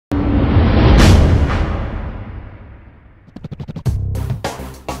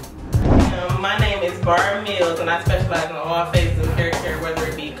Barb Millz, and I specialize in all phases of hair care, whether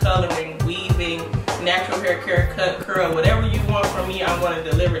it be coloring, weaving, natural hair care, cut, curl, whatever you want from me, I'm going to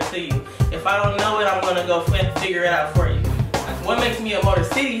deliver it to you. If I don't know it, I'm going to go figure it out for you. What makes me a Motor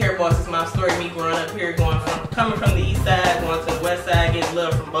City hair boss is my story, me growing up here, coming from the east side, going to the west side, getting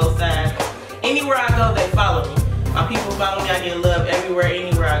love from both sides. Anywhere I go, they follow me. My people follow me, I get love everywhere,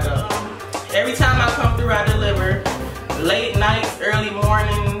 anywhere I go. Every time I come through, I deliver. Late nights, early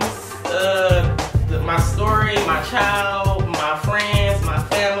mornings, my story, my child, my friends, my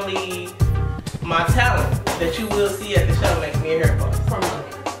family, my talent that you will see at the show makes me a hair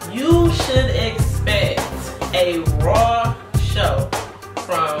boss. You should expect a raw show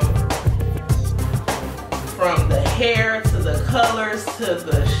from the hair to the colors to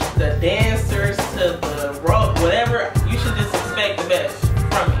the dancers to the rope, whatever. You should just expect the best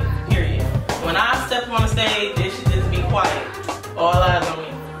from me, period. When I step on the stage, it should just be quiet. All eyes on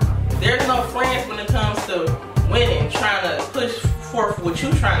me. There's no friends when it comes to winning, trying to push forth what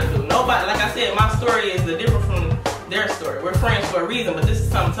you're trying to do. Nobody, like I said, my story is different from their story. We're friends for a reason, but this is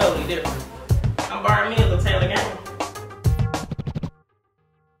something totally different. I'm Barb Millz of Taylor Gang.